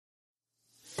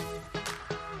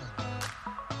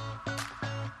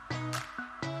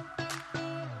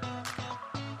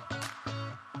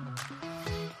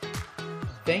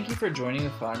Thank you for joining the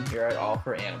fun here at All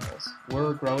for Animals.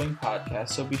 We're a growing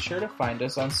podcast, so be sure to find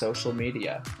us on social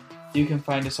media. You can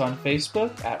find us on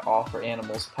Facebook at All for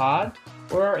Animals Pod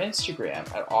or our Instagram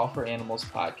at All for Animals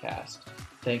Podcast.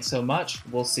 Thanks so much.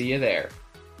 We'll see you there.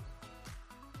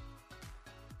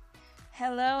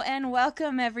 Hello and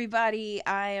welcome, everybody.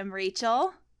 I am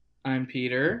Rachel. I'm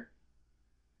Peter.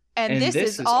 And this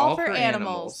is All for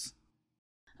Animals.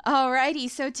 Alrighty,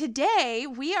 so today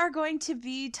we are going to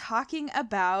be talking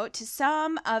about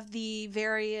some of the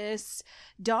various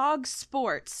dog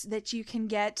sports that you can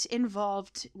get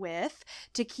involved with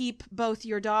to keep both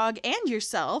your dog and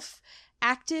yourself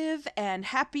active and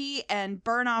happy and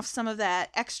burn off some of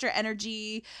that extra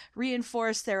energy,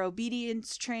 reinforce their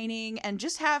obedience training, and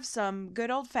just have some good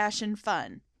old-fashioned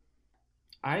fun.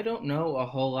 I don't know a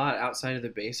whole lot outside of the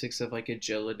basics of like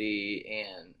agility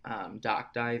and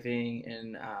dock diving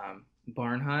and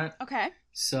barn hunt. Okay.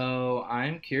 So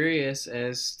I'm curious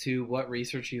as to what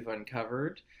research you've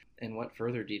uncovered and what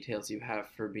further details you have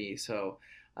for me. So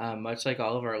much like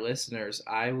all of our listeners,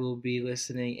 I will be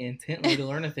listening intently to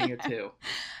learn a thing or two.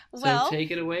 Well, so take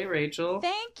it away, Rachel.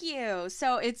 Thank you.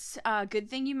 So it's a good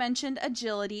thing you mentioned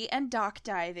agility and dock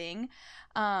diving.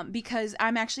 Because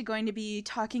I'm actually going to be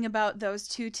talking about those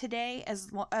two today,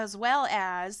 as well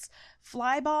as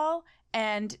flyball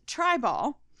and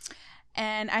tri-ball.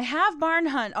 And I have barn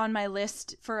hunt on my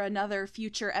list for another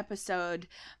future episode,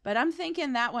 but I'm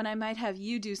thinking that one I might have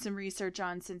you do some research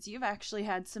on, since you've actually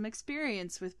had some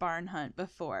experience with barn hunt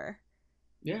before.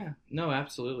 Yeah, no,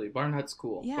 absolutely. Barn hunt's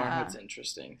cool. Yeah. Barn hunt's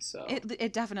interesting. So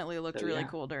it definitely looked really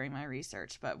cool during my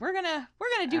research, but we're gonna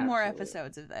do more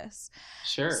episodes of this.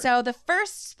 Sure. So the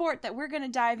first sport that we're gonna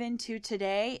dive into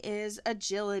today is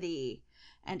agility.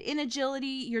 And in agility,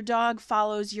 your dog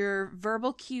follows your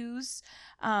verbal cues,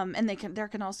 and there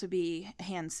can also be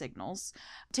hand signals,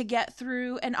 to get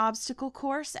through an obstacle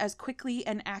course as quickly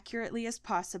and accurately as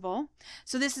possible.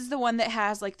 So this is the one that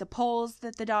has like the poles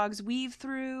that the dogs weave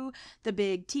through, the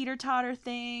big teeter-totter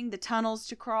thing, the tunnels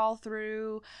to crawl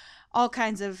through, all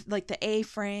kinds of like the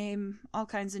A-frame, all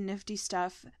kinds of nifty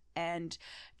stuff. And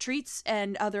treats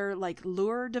and other like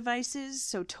lure devices,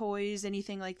 so toys,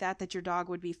 anything like that your dog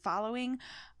would be following,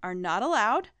 are not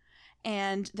allowed.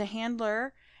 And the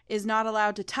handler is not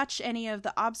allowed to touch any of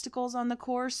the obstacles on the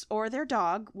course or their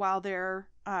dog while they're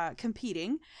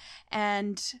competing.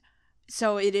 And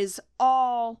so it is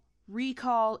all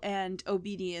recall and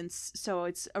obedience. So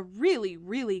it's a really,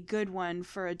 really good one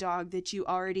for a dog that you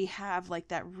already have like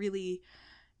that really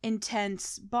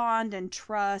intense bond and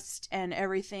trust and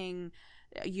everything.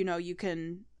 You know, you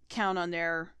can count on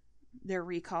their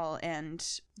recall and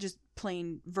just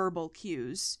plain verbal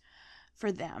cues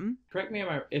for them. Correct me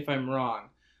if I'm wrong.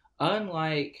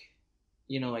 Unlike,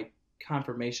 like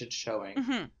conformation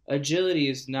showing, agility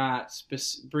is not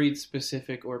breed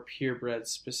specific or purebred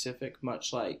specific,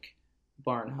 much like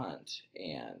barn hunt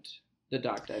and the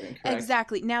dock diving, correct?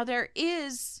 Exactly. Now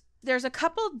there's a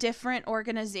couple different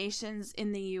organizations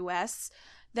in the U.S.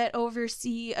 that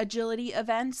oversee agility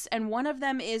events, and one of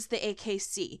them is the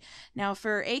AKC. Now,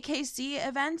 for AKC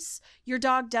events, your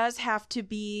dog does have to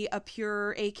be a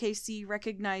pure AKC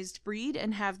recognized breed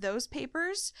and have those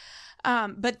papers.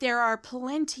 But there are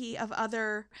plenty of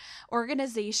other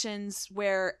organizations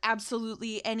where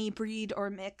absolutely any breed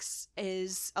or mix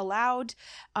is allowed.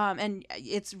 And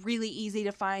it's really easy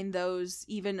to find those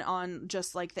even on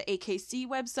just like the AKC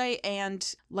website,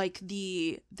 and like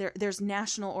there's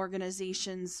national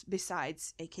organizations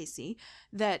besides AKC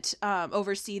that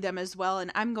oversee them as well.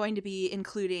 And I'm going to be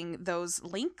including those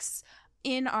links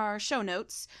in our show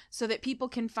notes so that people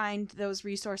can find those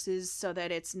resources, so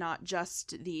that it's not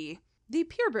just the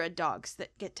purebred dogs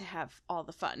that get to have all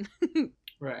the fun.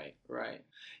 Right.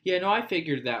 Yeah, no, I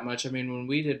figured that much. I mean, when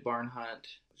we did barn hunt,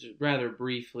 just rather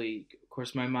briefly, of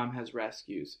course, my mom has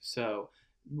rescues, so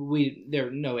there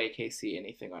no AKC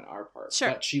anything on our part.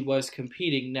 Sure. But she was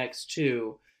competing next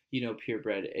to,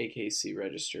 purebred AKC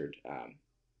registered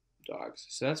dogs.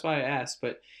 So that's why I asked.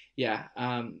 But yeah,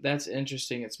 that's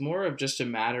interesting. It's more of just a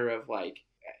matter of like,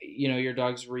 your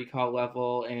dog's recall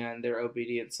level and their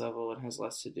obedience level, and has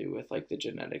less to do with like the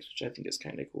genetics, which I think is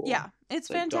kind of cool. Yeah, it's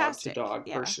like fantastic. Dog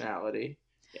to dog personality.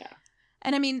 Yeah.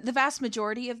 And I mean, the vast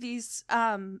majority of these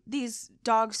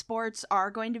dog sports are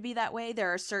going to be that way.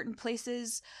 There are certain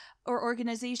places or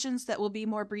organizations that will be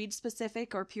more breed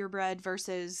specific or purebred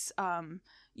versus,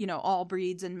 all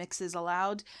breeds and mixes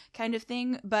allowed kind of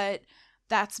thing. But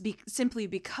that's simply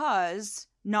because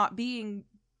not being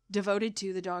devoted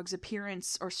to the dog's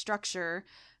appearance or structure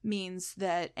means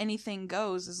that anything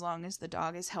goes as long as the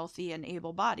dog is healthy and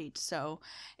able-bodied. So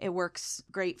it works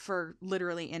great for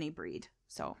literally any breed.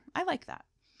 So I like that.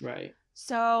 Right.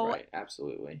 So, Right.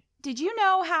 Absolutely. did you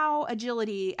know how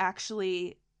agility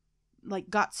actually like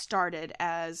got started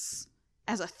as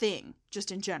a thing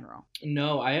just in general?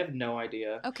 No, I have no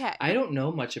idea. Okay. I don't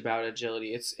know much about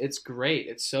agility. It's great.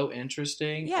 It's so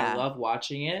interesting. I Yeah. love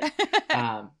watching it.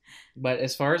 Um, but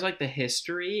as far as like the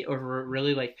history or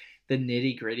really like the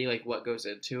nitty gritty, like what goes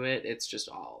into it, it's just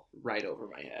all right over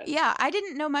my head. Yeah, I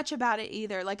didn't know much about it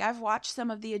either. Like, I've watched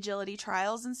some of the agility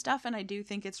trials and stuff, and I do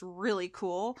think it's really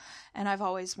cool. And I've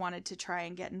always wanted to try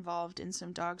and get involved in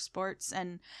some dog sports.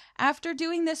 And after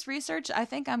doing this research, I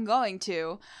think I'm going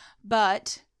to.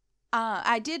 But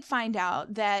I did find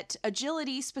out that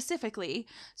agility specifically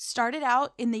started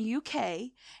out in the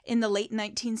UK in the late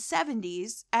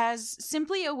 1970s as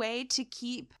simply a way to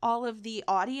keep all of the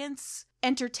audience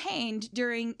entertained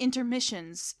during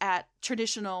intermissions at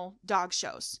traditional dog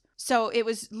shows. So it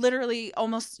was literally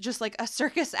almost just like a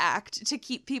circus act to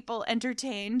keep people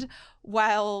entertained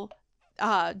while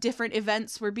different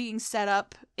events were being set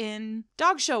up in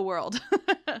dog show world.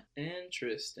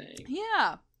 Interesting.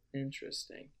 Yeah.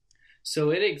 Interesting.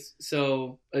 So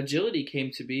so agility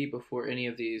came to be before any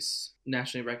of these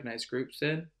nationally recognized groups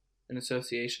did and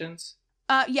associations.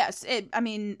 Yes,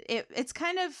 it's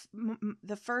kind of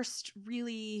the first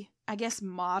really, I guess,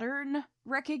 modern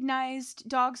recognized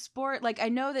dog sport. Like, I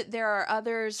know that there are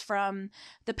others from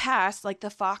the past, like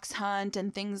the fox hunt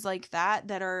and things like that,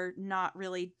 that are not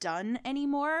really done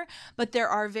anymore, but there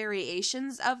are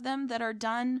variations of them that are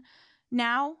done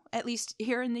now, at least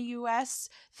here in the US.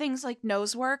 Things like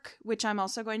nose work, which I'm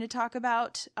also going to talk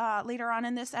about later on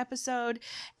in this episode,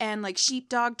 and like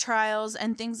sheepdog trials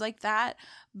and things like that.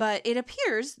 But it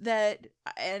appears that,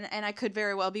 and I could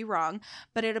very well be wrong,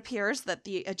 but it appears that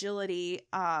the agility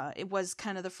it was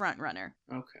kind of the front runner.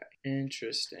 Okay,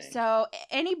 interesting. So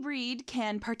any breed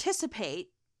can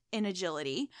participate in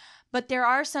agility, but there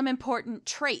are some important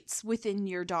traits within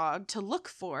your dog to look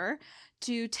for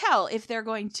to tell if they're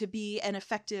going to be an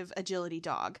effective agility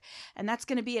dog. And that's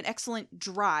going to be an excellent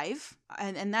drive,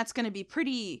 and that's going to be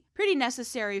pretty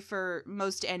necessary for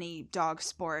most any dog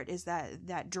sport, is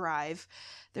that drive.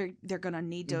 They're going to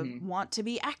need to want to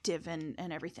be active and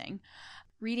everything.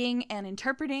 Reading and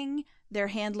interpreting their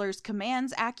handler's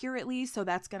commands accurately, so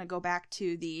that's going to go back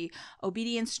to the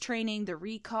obedience training, the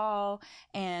recall,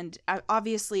 and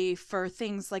obviously for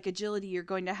things like agility, you're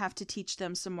going to have to teach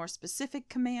them some more specific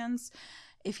commands.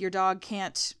 If your dog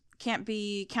can't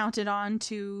be counted on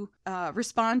to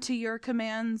respond to your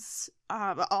commands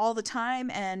all the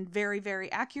time and very, very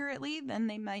accurately, then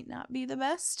they might not be the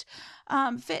best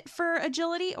fit for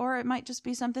agility, or it might just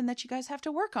be something that you guys have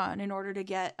to work on in order to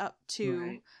get up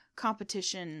to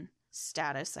competition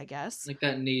status, I guess. Like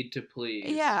that need to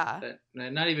please. Yeah.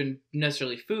 That not even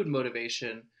necessarily food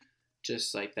motivation,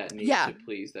 just like that need to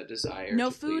please, that desire.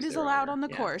 No food is allowed on the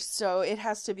course, so it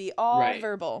has to be all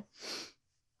verbal.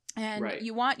 And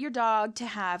you want your dog to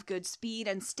have good speed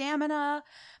and stamina,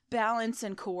 balance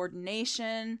and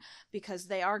coordination, because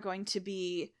they are going to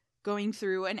be going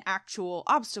through an actual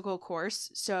obstacle course.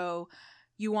 So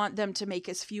you want them to make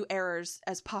as few errors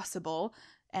as possible,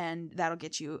 and that'll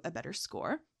get you a better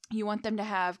score. You want them to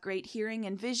have great hearing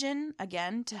and vision,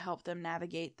 again, to help them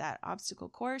navigate that obstacle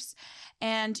course.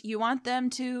 And you want them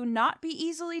to not be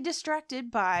easily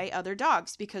distracted by other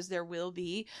dogs, because there will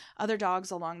be other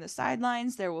dogs along the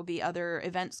sidelines. There will be other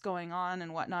events going on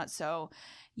and whatnot. So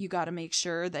you got to make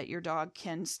sure that your dog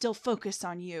can still focus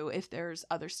on you if there's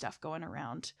other stuff going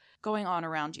on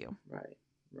around you.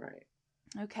 Right.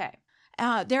 Okay.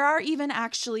 There are even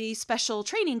actually special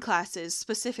training classes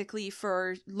specifically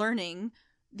for learning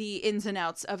the ins and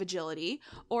outs of agility,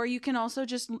 or you can also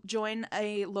just join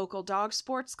a local dog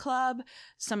sports club.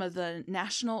 Some of the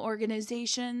national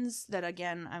organizations that,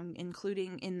 again, I'm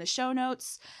including in the show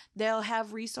notes, they'll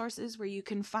have resources where you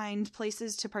can find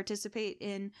places to participate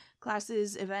in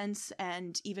classes, events,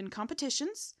 and even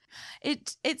competitions.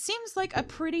 It seems like a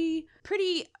pretty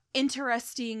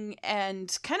interesting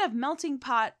and kind of melting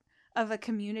pot of a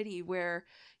community where,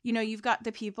 you know, you've got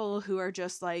the people who are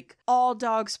just like all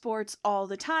dog sports all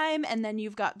the time, and then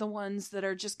you've got the ones that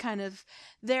are just kind of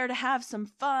there to have some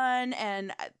fun,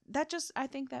 and I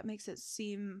think that makes it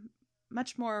seem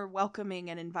much more welcoming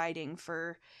and inviting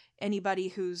for anybody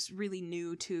who's really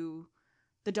new to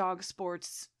the dog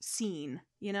sports scene,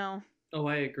 you know? Oh,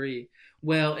 I agree.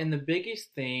 Well, and the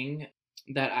biggest thing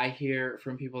that I hear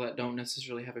from people that don't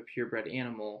necessarily have a purebred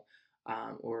animal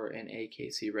or an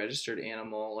AKC registered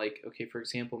animal, like, okay, for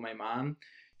example, my mom,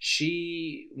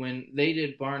 when they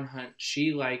did barn hunt,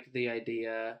 she liked the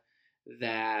idea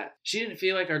that she didn't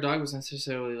feel like our dog was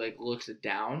necessarily like looked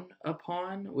down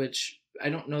upon, which I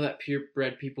don't know that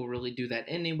purebred people really do that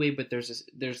anyway, but there's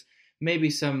maybe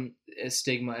some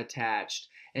stigma attached.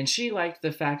 And she liked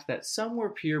the fact that some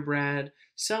were purebred,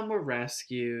 some were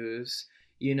rescues,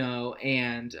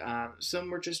 and some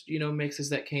were just, mixes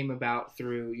that came about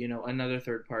through, another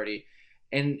third party.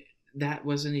 And that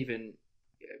wasn't even,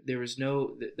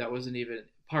 that wasn't even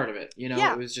part of it,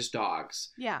 Yeah. It was just dogs.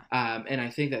 Yeah. And I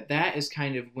think that is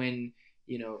kind of when,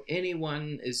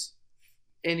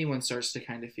 anyone starts to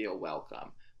kind of feel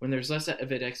welcome. When there's less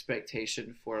of an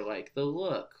expectation for like the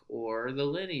look or the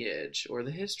lineage or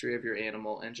the history of your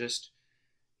animal, and just,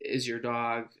 is your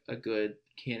dog a good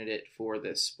candidate for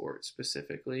this sport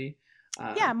specifically?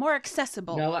 More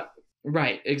accessible. No,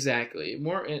 right, exactly.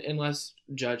 More and less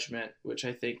judgment, which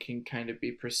I think can kind of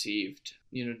be perceived,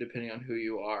 depending on who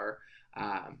you are,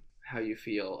 how you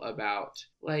feel about,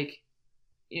 like,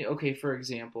 okay, for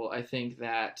example, I think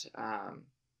that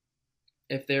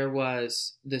if there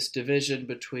was this division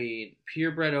between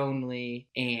purebred only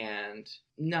and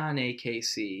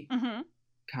non-AKC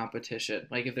competition,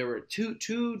 like if there were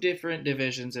two different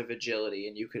divisions of agility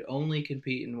and you could only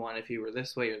compete in one if you were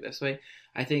this way or this way,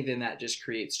 I think then that just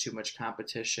creates too much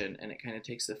competition and it kind of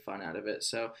takes the fun out of it.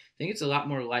 So I think it's a lot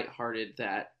more lighthearted,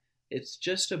 that it's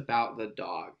just about the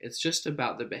dog. It's just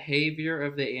about the behavior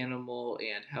of the animal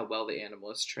and how well the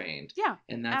animal is trained. Yeah,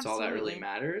 and that's absolutely all that really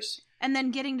matters. And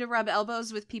then getting to rub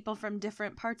elbows with people from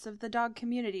different parts of the dog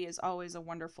community is always a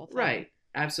wonderful thing. Right.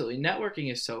 Absolutely.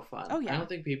 Networking is so fun. Oh, yeah. I don't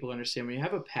think people understand when you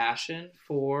have a passion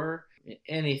for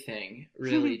anything,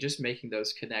 really, just making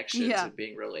those connections and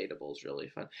being relatable is really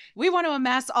fun. We want to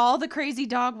amass all the crazy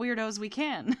dog weirdos we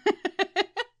can.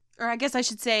 Or I guess I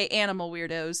should say animal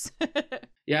weirdos.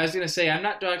 Yeah, I was going to say, I'm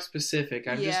not dog specific.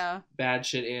 I'm just bad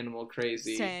shit animal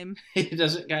crazy. Same. It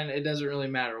doesn't really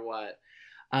matter what.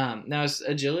 Now, is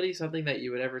agility something that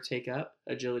you would ever take up?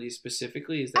 Agility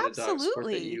specifically? Is that Absolutely. a dog sport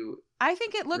that you... I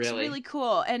think it looks really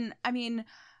cool. And I mean,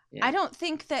 I don't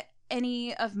think that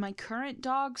any of my current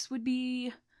dogs would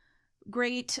be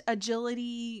great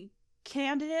agility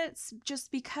candidates,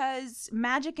 just because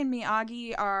Magic and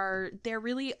Miyagi they're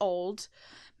really old.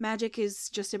 Magic is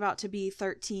just about to be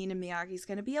 13 and Miyagi's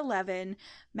going to be 11.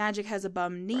 Magic has a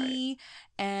bum knee,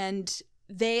 and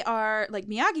they are, like,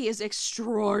 Miyagi is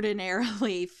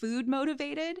extraordinarily food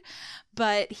motivated,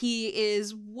 but he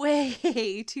is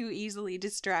way too easily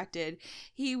distracted.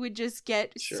 He would just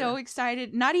get so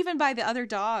excited, not even by the other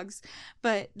dogs,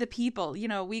 but the people.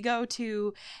 We go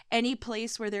to any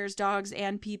place where there's dogs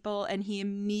and people, and he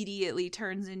immediately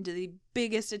turns into the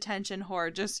biggest attention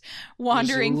whore, just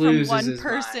wandering from one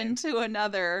person to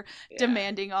another,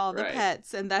 demanding all the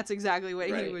pets, and that's exactly what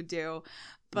he would do.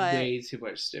 But way too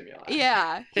much stimuli.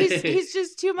 Yeah, he's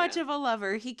just too much of a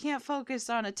lover. He can't focus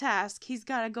on a task. He's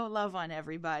got to go love on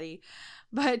everybody.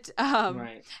 But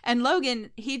and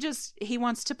Logan, he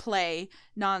wants to play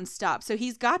nonstop. So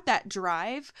he's got that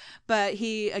drive, but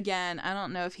I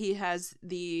don't know if he has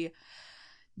the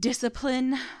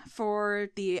discipline for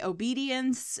the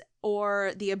obedience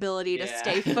or the ability to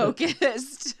stay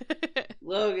focused.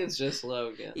 Logan's just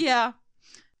Logan. Yeah.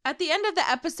 At the end of the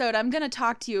episode, I'm going to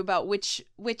talk to you about which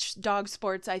dog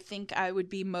sports I think I would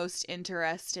be most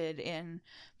interested in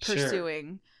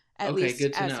pursuing. At least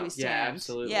good to as know. We stand. Yeah,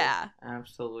 absolutely. Yeah,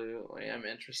 absolutely. I'm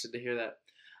interested to hear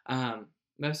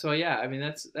that. So yeah, I mean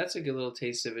that's a good little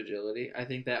taste of agility. I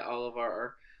think that all of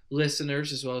our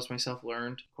listeners, as well as myself,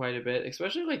 learned quite a bit,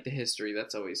 especially like the history.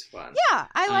 That's always fun. Yeah,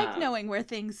 I like knowing where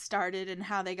things started and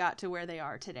how they got to where they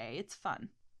are today. It's fun.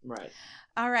 Right.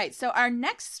 All right, so our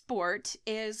next sport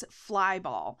is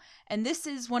flyball, and this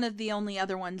is one of the only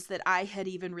other ones that I had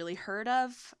even really heard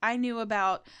of. I knew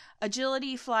about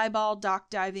agility, flyball,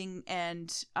 dock diving,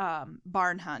 and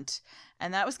barn hunt,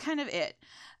 and that was kind of it.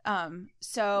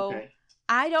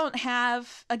 I don't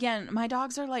have, again, my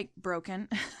dogs are like broken.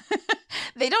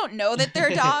 They don't know that they're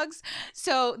dogs,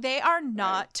 so they are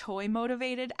not toy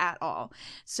motivated at all.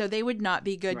 So they would not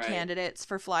be good candidates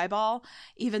for flyball,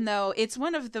 even though it's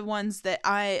one of the ones that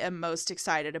I am most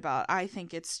excited about. I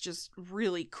think it's just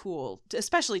really cool,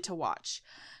 especially to watch.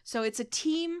 So it's a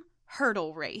team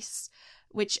hurdle race,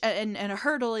 which and a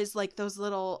hurdle is like those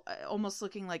little almost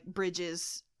looking like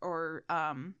bridges or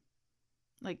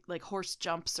like horse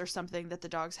jumps or something that the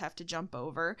dogs have to jump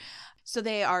over. So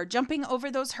they are jumping over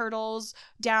those hurdles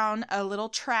down a little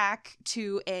track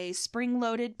to a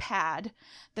spring-loaded pad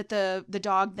that the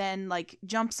dog then like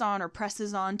jumps on or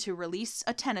presses on to release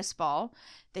a tennis ball.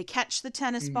 They catch the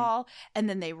tennis ball, and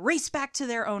then they race back to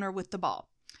their owner with the ball.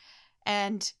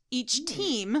 And each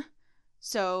team,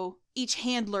 so each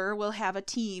handler will have a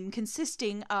team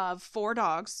consisting of 4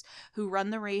 dogs who run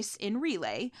the race in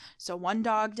relay. So one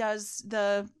dog does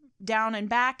the down and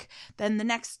back, then the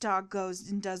next dog goes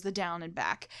and does the down and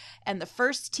back. And the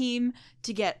first team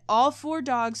to get all 4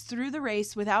 dogs through the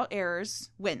race without errors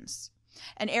wins.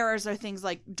 And errors are things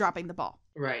like dropping the ball.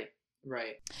 Right.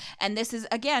 And this is,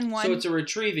 again, one... So it's a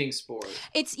retrieving sport.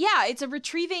 It's a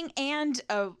retrieving and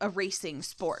a racing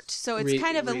sport. So it's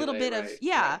kind of a little bit of...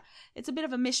 Right. It's a bit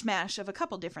of a mishmash of a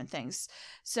couple different things.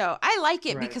 So I like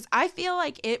it because I feel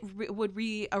like it would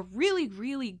be a really,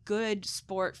 really good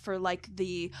sport for like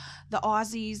the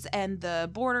Aussies and the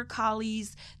border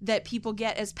collies that people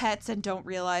get as pets and don't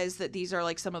realize that these are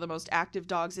like some of the most active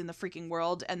dogs in the freaking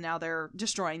world, and now they're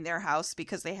destroying their house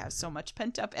because they have so much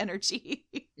pent up energy.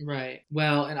 Right.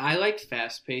 Well, and I like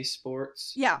fast-paced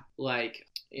sports. Yeah. Like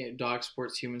dog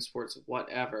sports, human sports,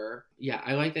 whatever. Yeah,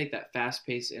 I like that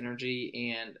fast-paced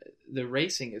energy, and the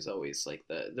racing is always like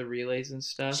the relays and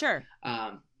stuff. Sure.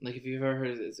 Like if you've ever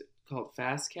heard of it, is it called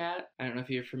Fast Cat? I don't know if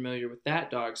you're familiar with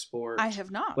that dog sport. I have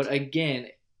not. But again,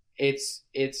 it's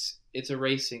a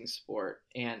racing sport,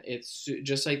 and it's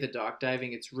just like the dog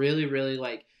diving. It's really, really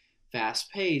like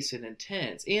fast-paced and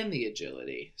intense, and the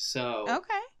agility. So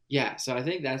okay. Yeah, so I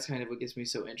think that's kind of what gets me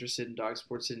so interested in dog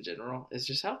sports in general, is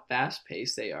just how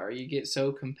fast-paced they are. You get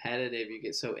so competitive, you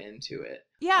get so into it.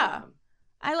 Yeah,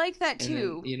 I like that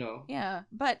too. Then, yeah,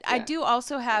 but I do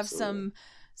also have some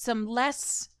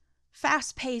less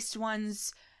fast-paced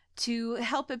ones to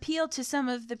help appeal to some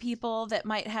of the people that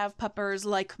might have puppers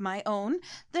like my own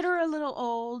that are a little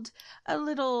old, a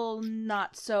little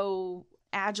not so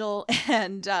agile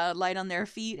and light on their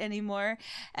feet anymore,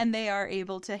 and they are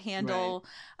able to handle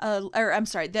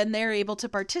then they're able to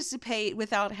participate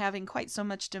without having quite so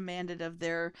much demanded of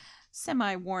their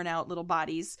semi-worn out little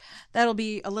bodies. That'll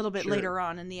be a little bit later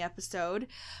on in the episode.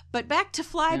 But back to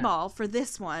flyball for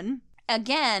this one.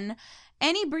 Again,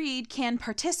 any breed can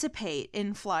participate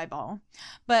in flyball,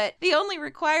 but the only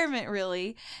requirement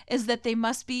really is that they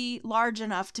must be large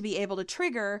enough to be able to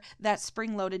trigger that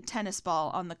spring-loaded tennis ball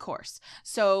on the course.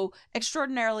 So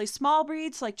extraordinarily small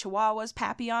breeds like Chihuahuas,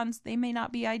 Papillons, they may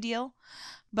not be ideal.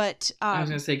 But I was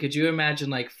gonna say, could you imagine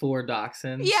like 4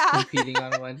 dachshunds competing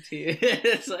on one team?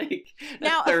 It's like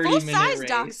now a full-size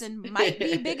dachshund might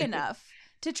be big enough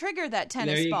to trigger that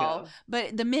tennis ball,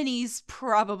 but the minis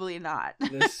probably not.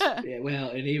 And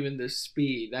even the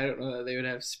speed. I don't know that they would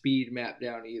have speed mapped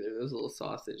down either. Those little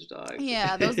sausage dogs.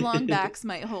 Yeah, those long backs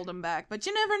might hold them back, but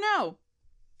you never know.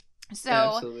 So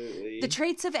absolutely. The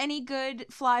traits of any good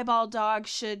flyball dog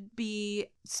should be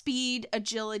speed,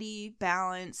 agility,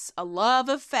 balance, a love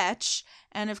of fetch,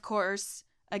 and of course,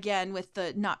 again, with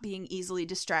the not being easily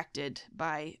distracted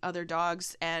by other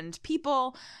dogs and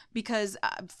people, because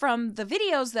from the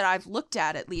videos that I've looked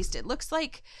at least, it looks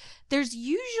like there's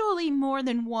usually more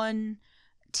than one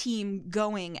team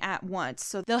going at once.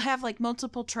 So they'll have like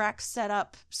multiple tracks set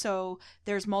up, so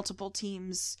there's multiple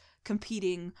teams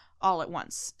competing all at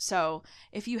once. So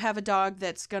if you have a dog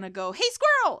that's gonna go, "Hey,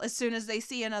 squirrel," as soon as they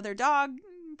see another dog,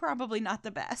 probably not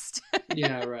the best.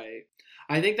 Yeah, right.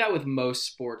 I think that with most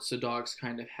sports, the dogs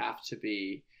kind of have to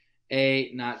be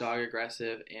A, not dog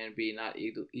aggressive, and B, not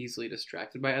easily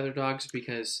distracted by other dogs,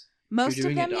 because most if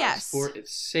you're doing of them, a dog sport,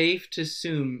 it's safe to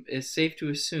assume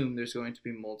there's going to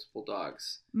be multiple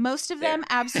dogs. Most of them,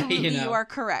 absolutely, you are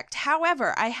correct.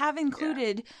 However, I have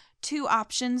included 2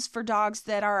 options for dogs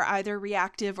that are either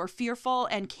reactive or fearful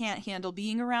and can't handle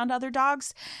being around other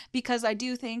dogs, because I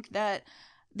do think that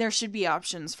there should be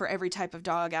options for every type of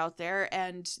dog out there,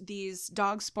 and these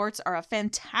dog sports are a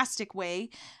fantastic way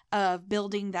of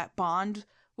building that bond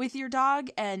with your dog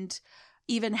and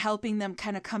even helping them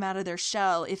kind of come out of their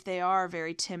shell if they are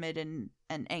very timid and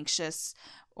anxious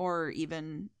or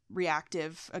even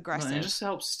reactive, aggressive. Well, it just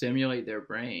helps stimulate their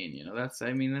brain. Isn't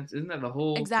that the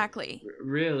whole exactly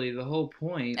really the whole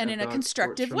point? And in a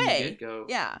constructive way.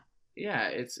 Yeah,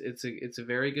 it's a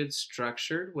very good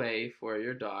structured way for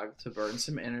your dog to burn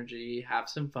some energy, have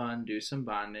some fun, do some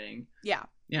bonding. Yeah,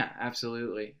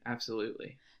 absolutely.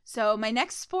 So my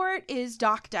next sport is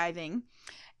dock diving,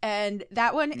 and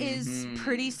that one is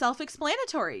pretty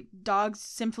self-explanatory. Dogs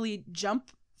simply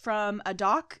jump from a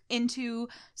dock into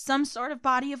some sort of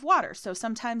body of water. So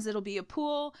sometimes it'll be a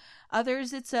pool,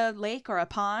 others it's a lake or a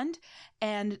pond,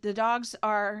 and the dogs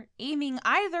are aiming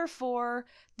either for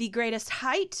the greatest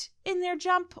height in their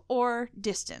jump or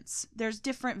distance. There's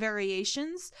different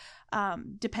variations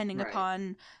depending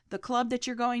upon the club that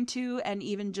you're going to and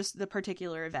even just the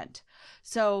particular event.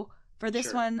 So for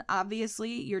this one,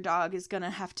 obviously, your dog is going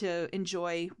to have to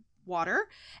enjoy water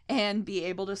and be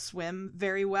able to swim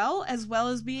very well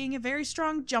as being a very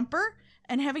strong jumper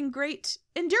and having great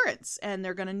endurance. And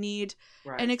they're going to need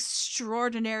an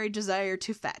extraordinary desire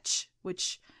to fetch,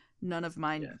 which none of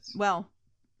mine, well,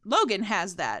 Logan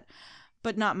has that,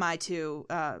 but not my two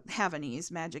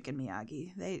Havanese, Magic and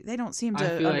Miyagi. They don't seem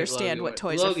to understand what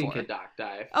toys are for. Logan could dock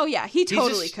dive. Oh yeah, he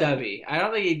totally He's just could. stubby. I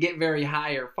don't think he'd get very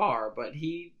high or far, but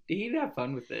he'd have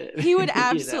fun with it. He would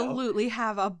absolutely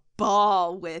have a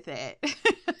ball with it.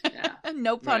 Yeah.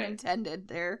 No pun intended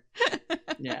there.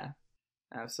 Yeah,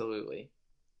 absolutely.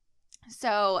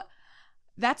 So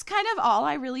that's kind of all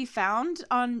I really found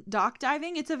on dock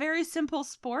diving. It's a very simple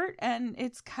sport, and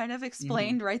it's kind of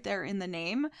explained right there in the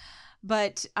name.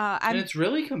 But and it's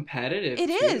really competitive. It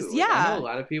too. is, yeah. I know a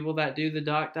lot of people that do the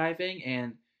dock diving,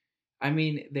 and I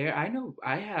mean,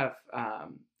 I have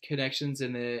connections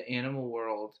in the animal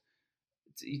world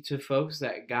to folks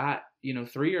that got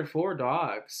 3 or 4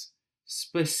 dogs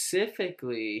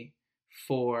specifically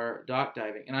for dock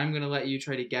diving, and I'm gonna let you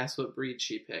try to guess what breed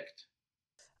she picked.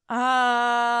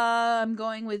 I'm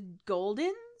going with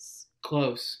Goldens.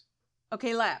 Close.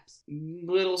 Okay, Laps.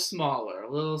 Little smaller, a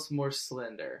little more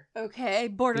slender. Okay,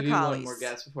 Border Give me Collies. one more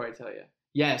guess before I tell you.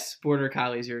 Yes, Border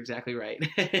Collies. You're exactly right.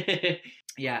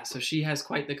 Yeah, so she has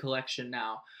quite the collection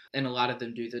now, and a lot of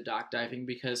them do the dock diving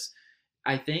because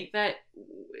I think that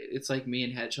it's like me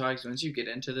and hedgehogs. Once you get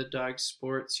into the dog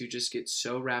sports, you just get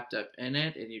so wrapped up in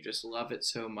it, and you just love it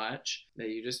so much that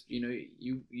you just,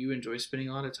 you enjoy spending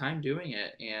a lot of time doing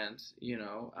it, and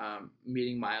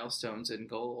meeting milestones and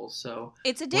goals. So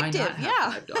it's addictive. Why not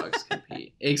have 5 dogs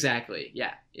compete? Exactly.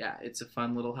 Yeah. It's a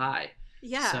fun little high.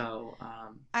 Yeah. So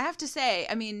I have to say,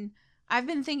 I mean, I've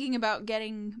been thinking about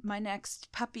getting my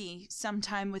next puppy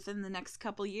sometime within the next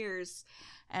couple years.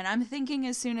 And I'm thinking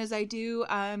as soon as I do,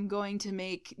 I'm going to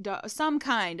make some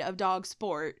kind of dog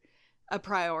sport a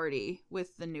priority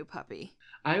with the new puppy.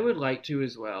 I would like to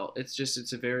as well.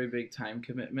 It's a very big time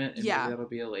commitment, and maybe that'll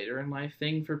be a later in life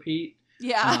thing for Pete.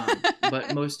 Yeah.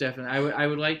 But most definitely, I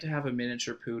would like to have a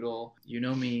miniature poodle. You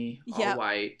know me, all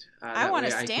white. I want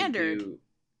a standard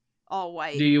all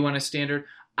white. Do you want a standard?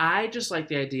 I just like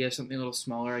the idea of something a little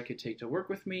smaller I could take to work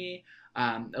with me.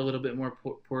 A little bit more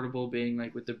portable, being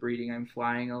like with the breeding, I'm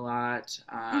flying a lot,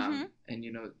 and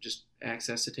just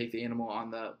access to take the animal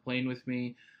on the plane with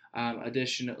me.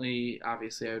 Additionally,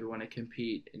 obviously, I would want to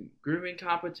compete in grooming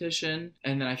competition,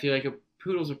 and then I feel like a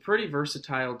poodle's a pretty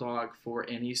versatile dog for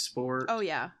any sport. Oh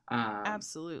yeah,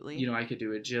 absolutely. I could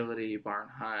do agility, barn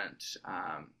hunt,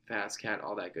 fast cat,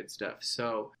 all that good stuff.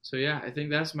 So yeah, I think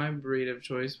that's my breed of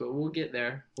choice, but we'll get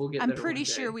there. I'm pretty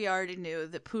sure we already knew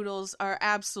that poodles are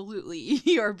absolutely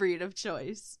your breed of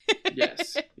choice.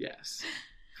 Yes.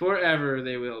 Forever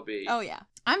they will be. Oh yeah.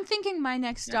 I'm thinking my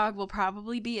next dog will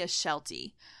probably be a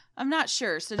Sheltie. I'm not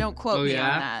sure, so don't quote me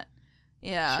on that.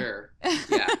 Yeah. Sure.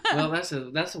 Yeah. Well, that's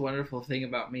a wonderful thing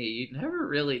about me. You never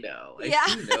really know.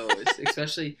 Who knows?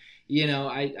 Especially,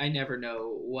 I never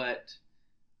know what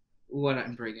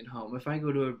I'm bringing home. If I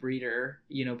go to a breeder,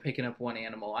 picking up one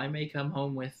animal, I may come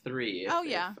home with 3.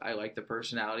 If I like the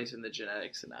personalities and the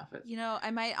genetics enough. I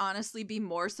might honestly be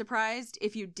more surprised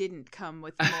if you didn't come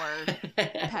with more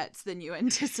pets than you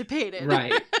anticipated.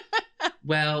 Right.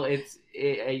 Well,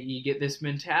 you get this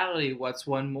mentality, what's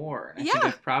one more? And I think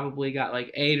I've probably got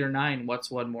like 8 or 9 what's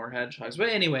one more hedgehogs. But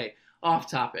anyway, off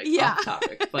topic.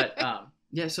 But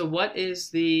so what is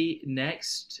the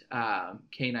next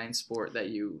canine sport that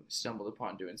you stumbled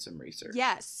upon doing some research?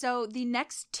 Yes, so the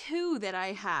next 2 that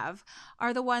I have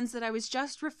are the ones that I was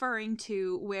just referring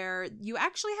to, where you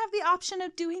actually have the option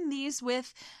of doing these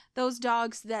with those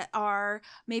dogs that are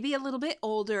maybe a little bit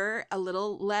older, a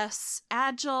little less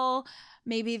agile.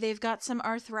 Maybe they've got some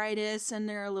arthritis and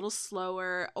they're a little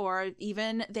slower, or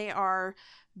even they are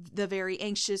the very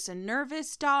anxious and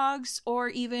nervous dogs, or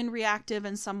even reactive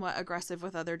and somewhat aggressive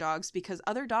with other dogs, because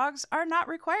other dogs are not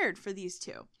required for these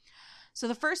 2. So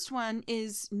the first one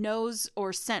is nose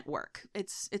or scent work.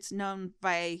 It's known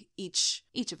by each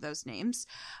of those names.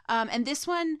 And this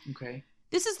one... Okay.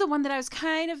 This is the one that I was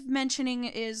kind of mentioning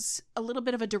is a little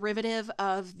bit of a derivative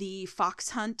of the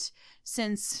fox hunt,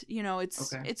 since,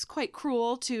 it's quite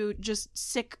cruel to just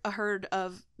sick a herd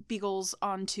of beagles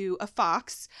onto a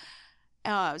fox.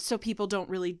 So people don't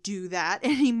really do that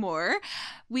anymore.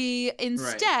 We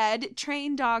instead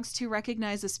train dogs to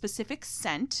recognize a specific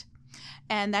scent.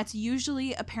 And that's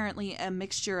usually apparently a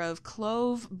mixture of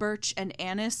clove, birch, and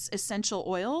anise essential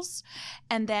oils.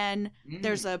 And then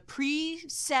there's a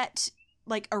preset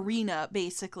arena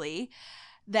basically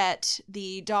that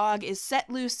the dog is set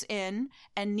loose in,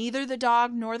 and neither the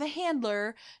dog nor the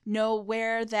handler know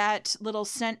where that little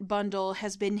scent bundle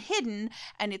has been hidden,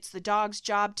 and it's the dog's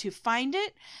job to find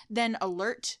it, then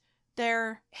alert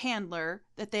their handler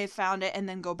that they've found it and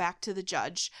then go back to the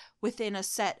judge within a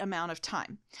set amount of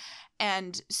time.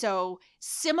 And so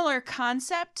similar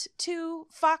concept to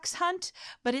Fox Hunt,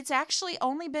 but it's actually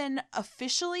only been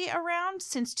officially around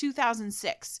since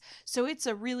 2006. So it's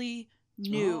a really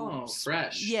new,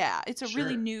 fresh. Yeah, it's a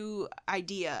really new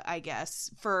idea, I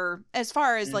guess, for as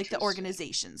far as like the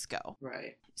organizations go.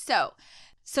 Right.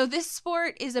 So this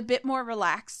sport is a bit more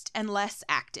relaxed and less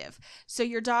active. So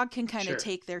your dog can kind of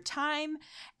take their time.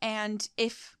 And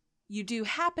if you do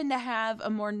happen to have a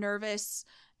more nervous,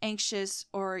 anxious,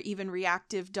 or even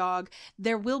reactive dog,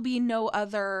 there will be no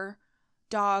other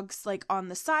dogs like on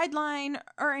the sideline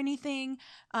or anything.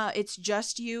 It's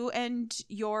just you and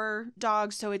your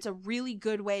dog. So it's a really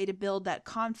good way to build that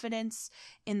confidence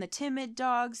in the timid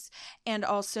dogs and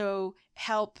also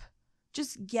help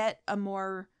just get a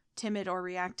more timid or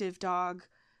reactive dog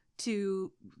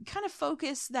to kind of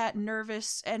focus that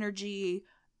nervous energy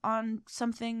on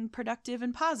something productive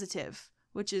and positive,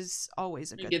 which is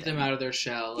always a good thing. Get them out of their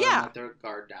shell and let their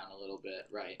guard down a little bit.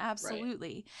 Right.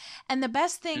 Absolutely. Right. And the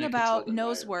best thing about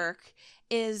nose work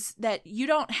is that you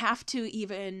don't have to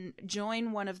even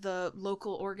join one of the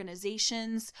local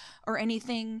organizations or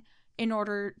anything in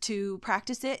order to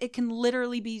practice it. It can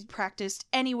literally be practiced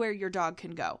anywhere your dog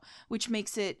can go, which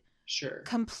makes it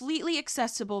completely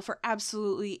accessible for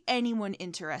absolutely anyone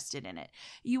interested in it.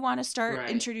 You want to start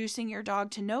introducing your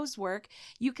dog to nose work,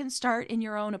 you can start in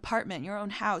your own apartment, your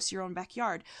own house, your own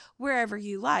backyard, wherever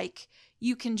you like.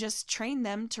 You can just train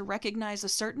them to recognize a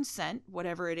certain scent,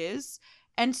 whatever it is,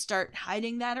 and start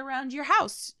hiding that around your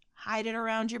house. Hide it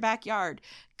around your backyard.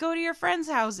 Go to your friends'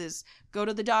 houses. Go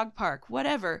to the dog park,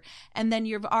 whatever. And then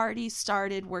you've already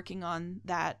started working on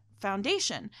that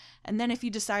foundation. And then if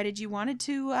you decided you wanted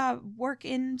to work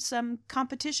in some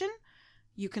competition,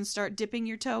 you can start dipping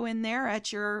your toe in there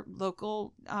at your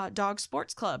local dog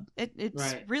sports club.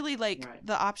 It's really like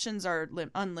the options are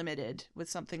unlimited with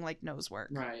something like nose work.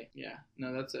 Right. Yeah.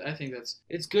 No, I think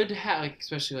it's good to have, like,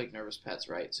 especially like nervous pets,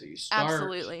 right? So you start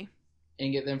absolutely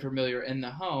and get them familiar in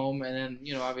the home, and then,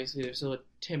 you know, obviously they're still a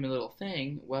timid little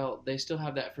thing. Well, they still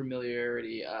have that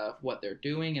familiarity of what they're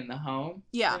doing in the home,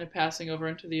 kind of passing over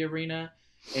into the arena,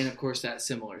 and of course that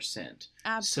similar scent.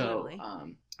 Absolutely.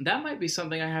 So that might be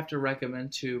something I have to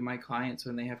recommend to my clients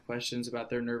when they have questions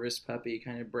about their nervous puppy,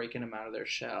 kind of breaking them out of their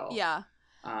shell. Yeah.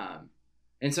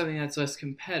 And something that's less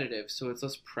competitive, so it's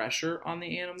less pressure on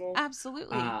the animal.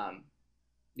 Absolutely.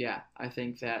 Yeah, I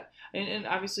think that, and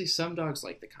obviously some dogs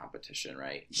like the competition,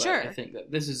 right? But sure. I think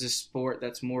that this is a sport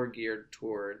that's more geared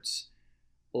towards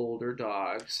older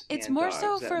dogs. It's more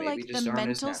so for like the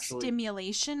mental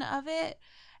stimulation of it,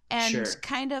 and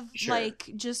kind of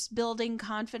like just building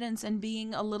confidence and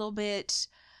being a little bit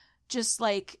just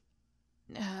like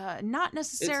not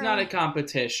necessarily. It's not a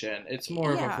competition. It's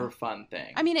more of a for fun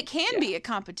thing. I mean, it can be a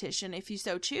competition if you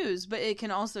so choose, but it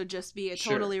can also just be a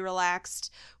totally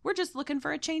relaxed, we're just looking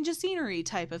for a change of scenery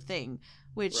type of thing,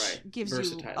 which gives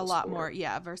you a lot more,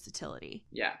 versatility.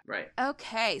 Yeah, right.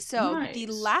 Okay, so the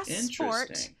last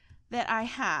sport that I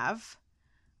have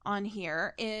on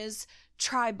here is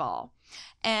Tri-ball.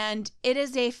 And it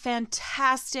is a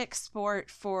fantastic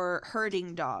sport for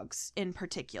herding dogs in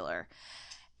particular.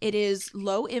 It is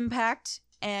low impact,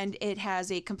 and it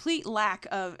has a complete lack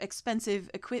of expensive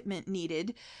equipment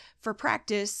needed for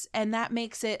practice, and that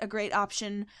makes it a great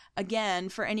option, again,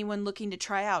 for anyone looking to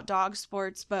try out dog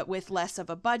sports, but with less of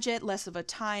a budget, less of a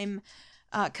time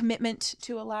commitment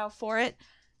to allow for it.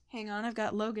 Hang on, I've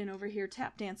got Logan over here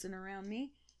tap dancing around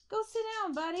me. Go sit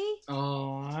down, buddy.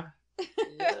 Aww,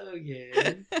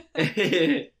 Logan.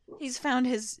 He's found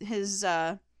his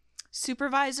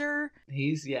supervisor.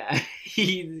 He's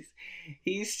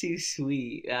too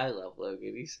sweet. I love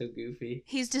Logan. He's so goofy.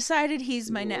 He's decided he's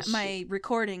my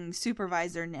recording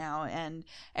supervisor now, and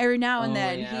every now and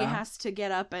then he has to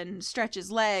get up and stretch his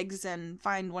legs and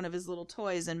find one of his little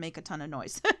toys and make a ton of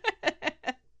noise.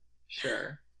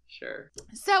 Sure.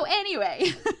 So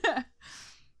anyway,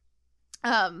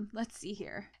 let's see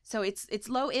here. So it's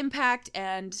low impact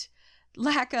and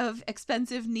lack of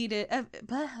expensive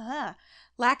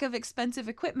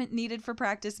equipment needed for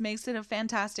practice makes it a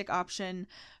fantastic option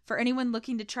for anyone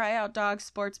looking to try out dog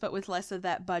sports, but with less of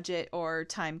that budget or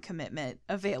time commitment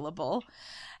available.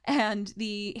 And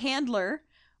the handler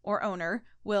or owner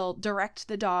will direct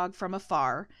the dog from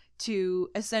afar to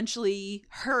essentially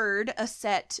herd a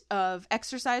set of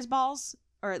exercise balls,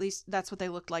 or at least that's what they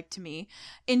looked like to me,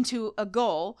 into a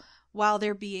goal while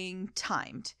they're being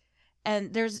timed.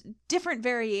 And there's different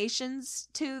variations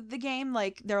to the game.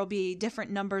 Like there'll be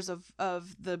different numbers of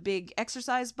the big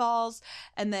exercise balls,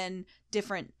 and then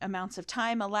different amounts of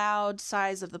time allowed,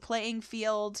 size of the playing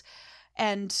field,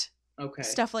 and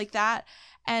stuff like that.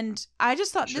 And I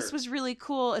just thought this was really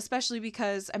cool, especially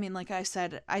because, I mean, like I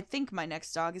said, I think my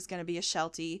next dog is going to be a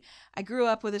Sheltie. I grew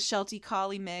up with a Sheltie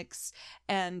Collie mix,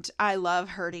 and I love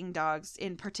herding dogs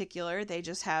in particular. They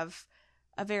just have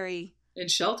a very... And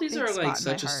Shelties are like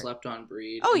such a slept-on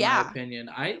breed. Oh, in yeah. my opinion.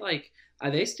 I like...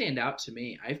 they stand out to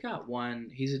me. I've got one.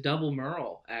 He's a double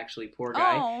Merle, actually. Poor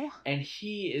guy. Oh. And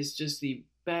he is just the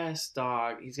best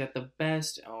dog. He's got the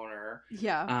best owner.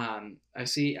 Yeah. I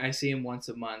see him once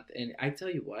a month, and I tell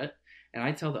you what, and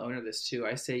I tell the owner this too.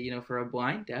 I say, for a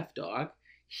blind deaf dog,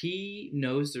 he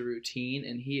knows the routine,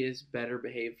 and he is better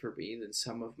behaved for me than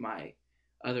some of my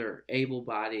other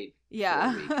able-bodied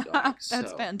dogs.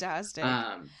 That's fantastic.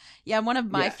 One of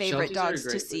my favorite dogs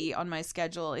to see on my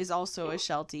schedule is also a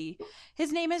Sheltie.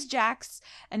 His name is Jax,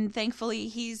 and thankfully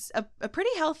he's a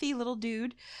pretty healthy little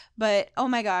dude, but oh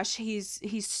my gosh, he's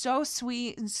so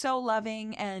sweet and so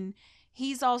loving, and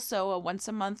he's also a once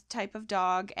a month type of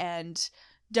dog and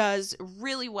does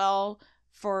really well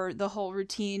for the whole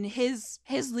routine. His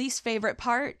least favorite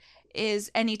part is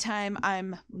anytime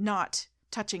I'm not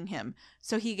touching him,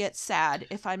 so he gets sad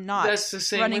if I'm not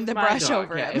running the brush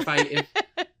over him.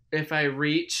 If I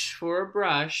reach for a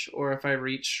brush, or if I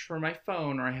reach for my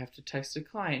phone, or I have to text a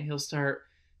client, he'll start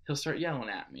yelling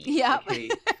at me. Yeah. Like, hey,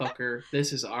 fucker,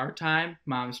 this is our time.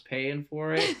 Mom's paying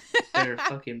for it. Better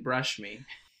fucking brush me.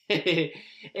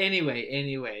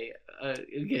 Anyway,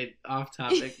 get off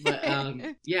topic, but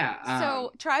yeah.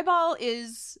 So Tri-Ball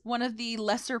is one of the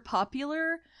lesser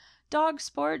popular dog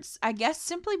sports, I guess,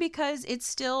 simply because it's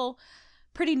still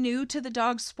pretty new to the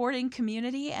dog sporting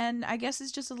community, and I guess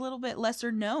it's just a little bit lesser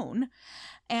known.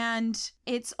 And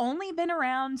it's only been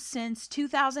around since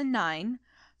 2009,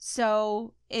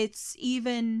 so it's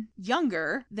even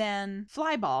younger than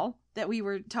Flyball that we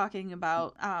were talking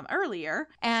about earlier.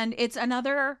 And it's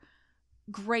another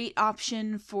great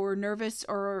option for nervous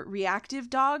or reactive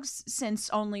dogs, since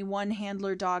only one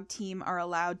handler dog team are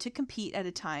allowed to compete at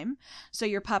a time. So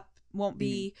your pup won't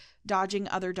be dodging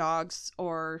other dogs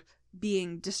or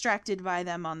being distracted by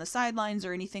them on the sidelines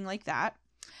or anything like that.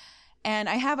 And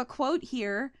I have a quote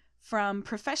here from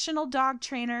professional dog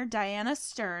trainer Diana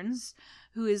Stearns,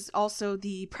 who is also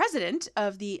the president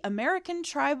of the American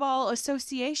Tri-Ball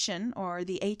Association, or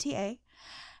the ATA.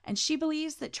 And she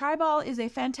believes that Tri-Ball is a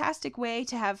fantastic way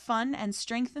to have fun and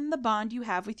strengthen the bond you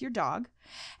have with your dog.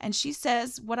 And she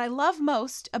says, what I love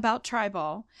most about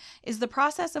Tri-Ball is the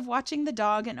process of watching the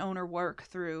dog and owner work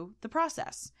through the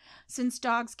process. Since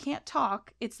dogs can't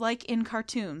talk, it's like in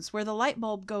cartoons where the light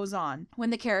bulb goes on when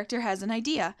the character has an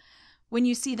idea. When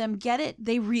you see them get it,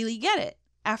 they really get it.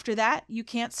 After that, you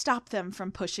can't stop them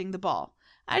from pushing the ball.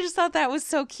 I just thought that was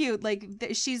so cute. Like,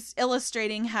 she's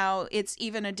illustrating how it's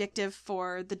even addictive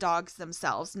for the dogs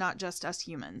themselves, not just us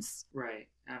humans. Right.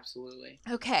 Absolutely.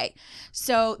 Okay.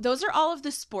 So those are all of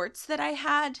the sports that I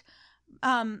had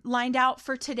lined out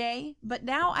for today. But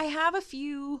now I have a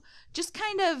few just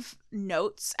kind of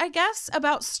notes, I guess,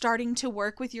 about starting to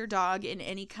work with your dog in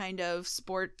any kind of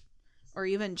sport or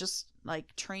even just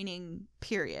like training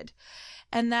period.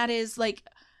 And that is like...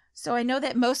 So I know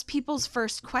that most people's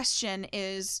first question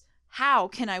is, how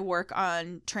can I work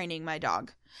on training my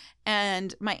dog?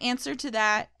 And my answer to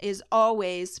that is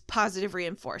always positive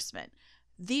reinforcement.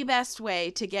 The best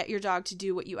way to get your dog to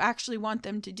do what you actually want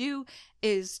them to do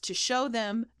is to show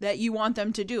them that you want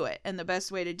them to do it. And the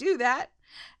best way to do that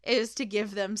is to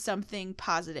give them something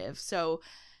positive. So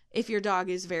if your dog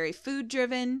is very food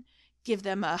driven, give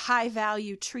them a high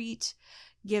value treat,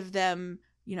 give them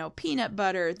peanut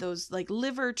butter, those like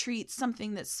liver treats,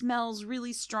 something that smells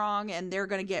really strong, and they're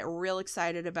going to get real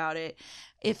excited about it.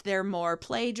 If they're more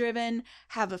play driven,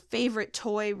 have a favorite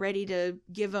toy ready to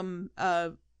give them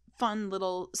a fun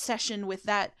little session with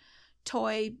that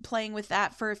toy, playing with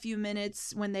that for a few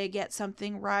minutes when they get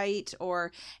something right.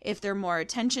 Or if they're more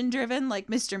attention driven, like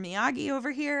Mr. Miyagi over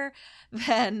here,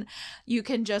 then you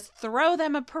can just throw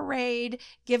them a parade,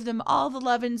 give them all the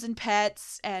lovin's and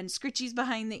pets and scritchies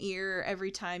behind the ear every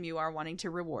time you are wanting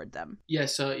to reward them. Yeah.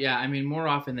 So yeah, I mean, more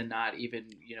often than not, even,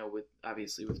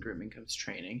 with grooming comes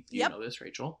training. You know this,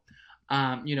 Rachel.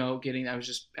 I was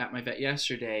just at my vet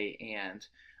yesterday, and,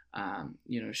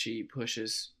 she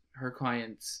pushes her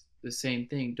clients the same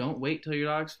thing. Don't wait till your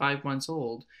dog's 5 months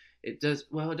old. It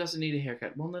doesn't need a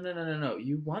haircut. Well, no.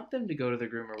 You want them to go to the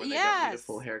groomer when they don't need a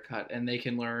full haircut, and they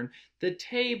can learn the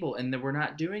table, and that we're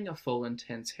not doing a full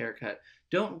intense haircut.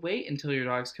 don't wait until your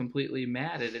dog's completely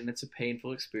matted and it's a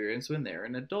painful experience when they're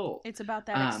an adult. It's about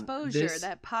that exposure,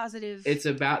 that positive. It's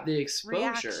about the exposure.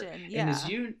 Reaction. Yeah.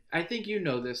 And I think you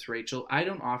know this, Rachel. I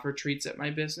don't offer treats at my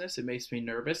business. It makes me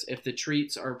nervous. If the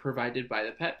treats are provided by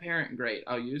the pet parent, great,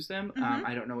 I'll use them.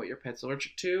 I don't know what your pet's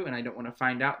allergic to, and I don't want to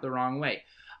find out the wrong way.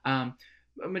 A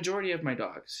majority of my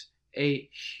dogs, a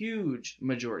huge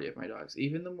majority of my dogs,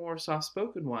 even the more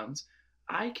soft-spoken ones,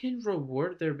 I can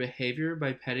reward their behavior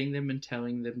by petting them and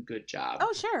telling them good job.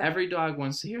 Oh, sure. Every dog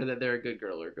wants to hear that they're a good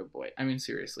girl or a good boy. I mean,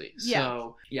 seriously. Yeah.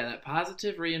 So, yeah, that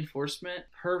positive reinforcement,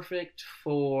 perfect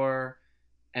for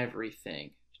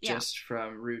everything. Yeah. Just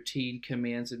from routine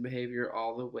commands and behavior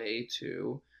all the way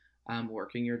to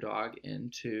working your dog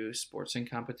into sports and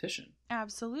competition.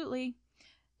 Absolutely.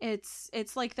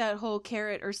 It's like that whole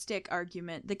carrot or stick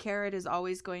argument. The carrot is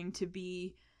always going to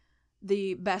be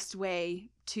the best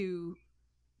way to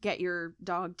get your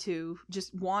dog to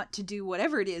just want to do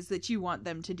whatever it is that you want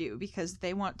them to do because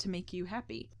they want to make you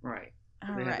happy. Right.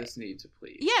 All they right. have this need to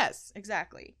please. Yes,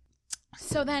 exactly.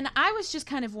 So then I was just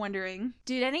kind of wondering,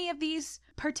 did any of these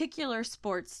particular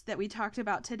sports that we talked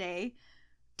about today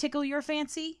tickle your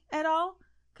fancy at all?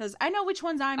 Because I know which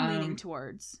ones I'm leaning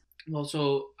towards. Well,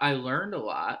 so I learned a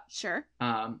lot. Sure.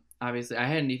 Obviously, I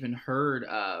hadn't even heard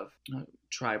of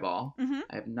Tri-ball.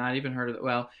 I have not even heard of it.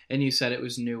 Well, and you said it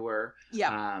was newer.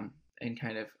 Yeah. And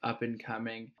kind of up and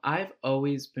coming. I've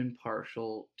always been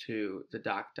partial to the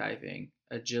dock diving,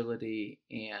 agility,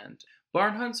 and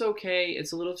barn hunt's okay.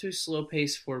 It's a little too slow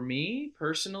paced for me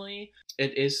personally.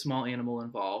 It is small animal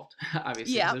involved,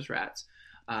 obviously, because there's rats.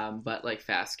 But like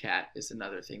Fast Cat is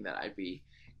another thing that I'd be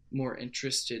more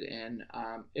interested in.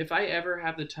 If I ever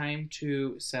have the time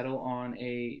to settle on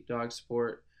a dog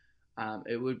sport,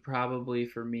 it would probably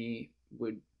for me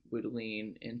would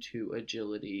lean into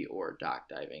agility or dock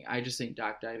diving. I just think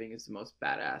dock diving is the most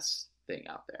badass thing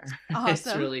out there. Awesome.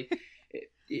 It's really,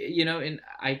 and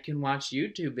I can watch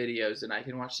YouTube videos and I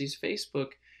can watch these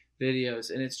Facebook videos,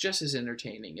 and it's just as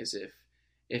entertaining as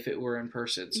if it were in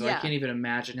person. So I can't even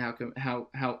imagine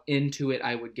how into it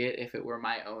I would get if it were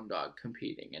my own dog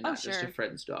competing and not just a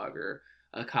friend's dog or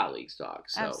a colleague's dog.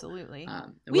 So, absolutely.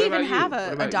 We even have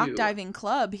a dock you? Diving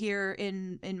club here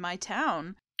in my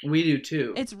town. We do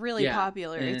too. It's really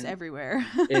popular. It's everywhere.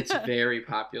 It's very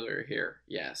popular here.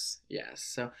 Yes.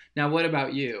 So now what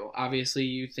about you? Obviously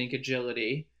you think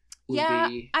agility would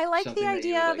be I like the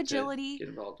idea of like agility. Get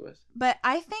involved with. But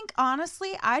I think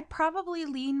honestly I'd probably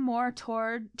lean more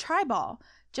toward Tri-ball.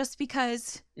 Just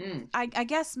because, I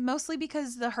guess mostly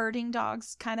because the herding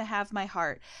dogs kind of have my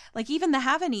heart. Like even the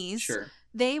Havanese,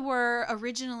 they were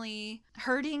originally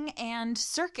herding and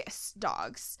circus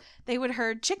dogs. They would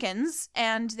herd chickens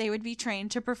and they would be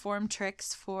trained to perform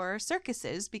tricks for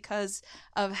circuses because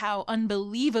of how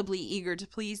unbelievably eager to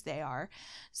please they are.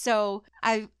 So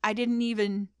I didn't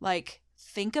even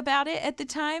think about it at the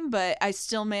time, but I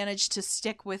still managed to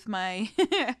stick with my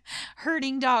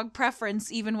herding dog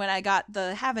preference even when I got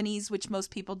the Havanese, which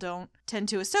most people don't tend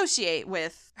to associate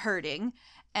with herding.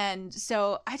 And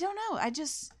so I don't know.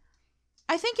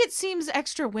 I think it seems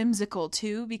extra whimsical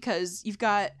too, because you've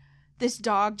got this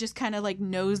dog just kind of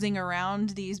nosing around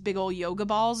these big old yoga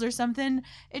balls or something.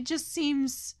 It just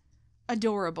seems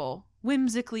adorable,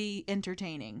 whimsically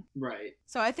entertaining. Right.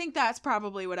 So I think that's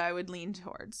probably what I would lean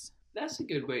towards. That's a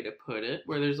good way to put it,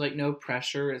 where there's no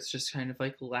pressure. It's just kind of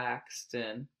laxed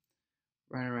and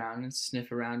run around and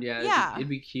sniff around. Yeah. It'd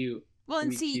be cute. Well,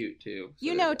 and see, cute too. So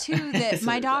you know too that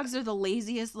my dogs are the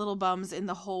laziest little bums in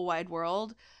the whole wide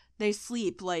world. They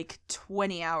sleep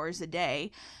 20 hours a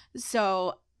day.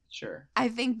 So sure. I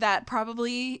think that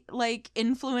probably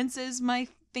influences my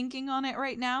thinking on it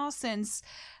right now, since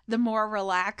the more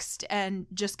relaxed and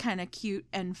just kind of cute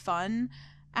and fun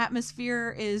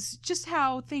atmosphere is just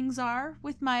how things are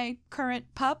with my current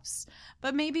pups.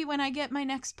 But maybe when I get my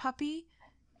next puppy,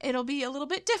 it'll be a little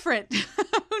bit different.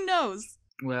 Who knows?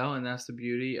 Well, and that's the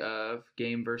beauty of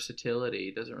game versatility.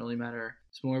 It doesn't really matter.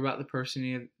 It's more about the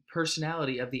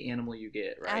personality of the animal you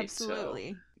get, right?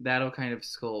 Absolutely. So that'll kind of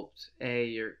sculpt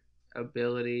your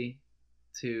ability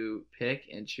to pick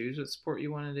and choose what sport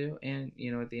you want to do, and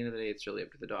at the end of the day, it's really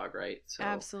up to the dog, right? So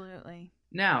absolutely.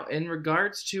 Now, in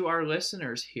regards to our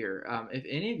listeners here, if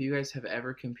any of you guys have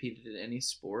ever competed in any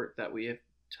sport that we have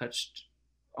touched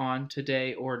on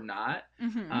today or not,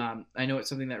 I know it's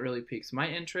something that really piques my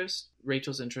interest,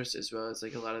 Rachel's interest, as well as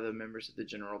a lot of the members of the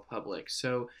general public.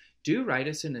 So do write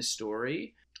us in a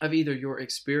story of either your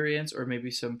experience or maybe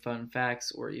some fun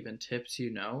facts or even tips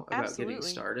about absolutely. getting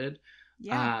started.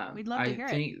 Yeah, we'd love to hear it.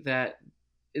 I think that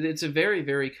it's a very,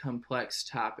 very complex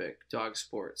topic, dog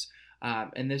sports.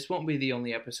 And this won't be the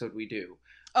only episode we do.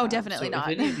 Oh, definitely so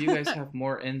not. if any of you guys have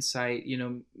more insight,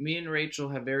 me and Rachel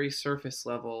have very surface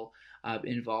level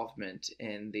involvement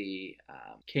in the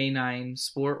canine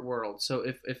sport world. So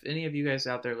if any of you guys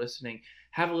out there listening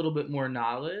have a little bit more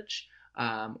knowledge,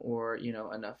 or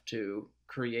enough to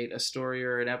create a story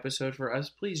or an episode for us,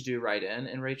 please do write in.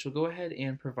 And Rachel, go ahead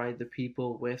and provide the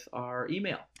people with our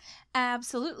email.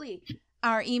 Absolutely.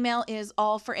 Our email is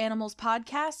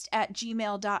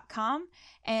allforanimalspodcast@gmail.com,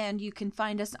 and you can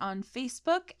find us on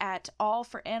Facebook at All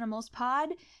for Animals Pod,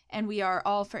 and we are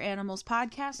All for Animals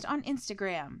Podcast on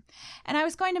Instagram. And I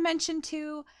was going to mention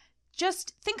too,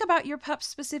 just think about your pup's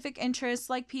specific interests.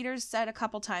 Like Peter's said a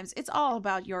couple times, it's all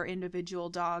about your individual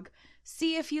dog.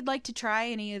 See if you'd like to try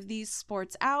any of these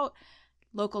sports out.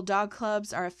 Local dog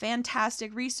clubs are a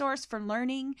fantastic resource for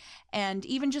learning and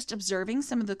even just observing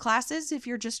some of the classes if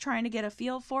you're just trying to get a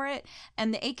feel for it.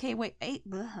 And the AKC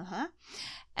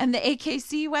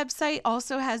website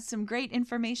also has some great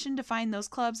information to find those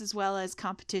clubs, as well as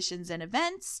competitions and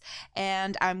events.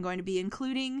 And I'm going to be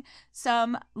including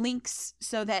some links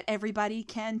so that everybody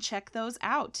can check those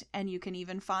out. And you can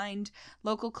even find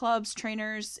local clubs,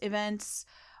 trainers, events,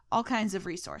 all kinds of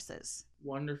resources.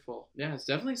 Wonderful. Yeah, it's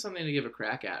definitely something to give a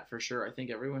crack at for sure. I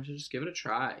think everyone should just give it a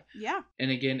try. Yeah.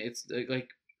 And again, it's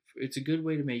it's a good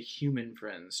way to make human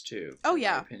friends too. Oh, in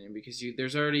yeah. my opinion, because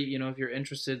there's already, if you're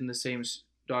interested in the same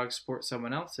dog sport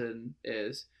someone else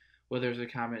is, well, there's a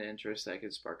common interest that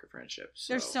could spark a friendship.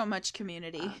 So, there's so much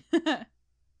community.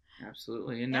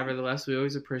 Absolutely. And Yeah. Nevertheless, we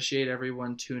always appreciate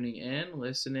everyone tuning in,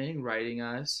 listening, writing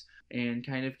us, and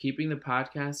kind of keeping the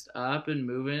podcast up and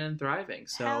moving and thriving.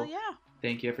 So Hell yeah.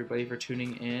 Thank you, everybody, for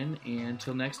tuning in. And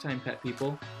until next time, pet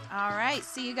people. All right.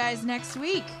 See you guys next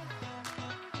week.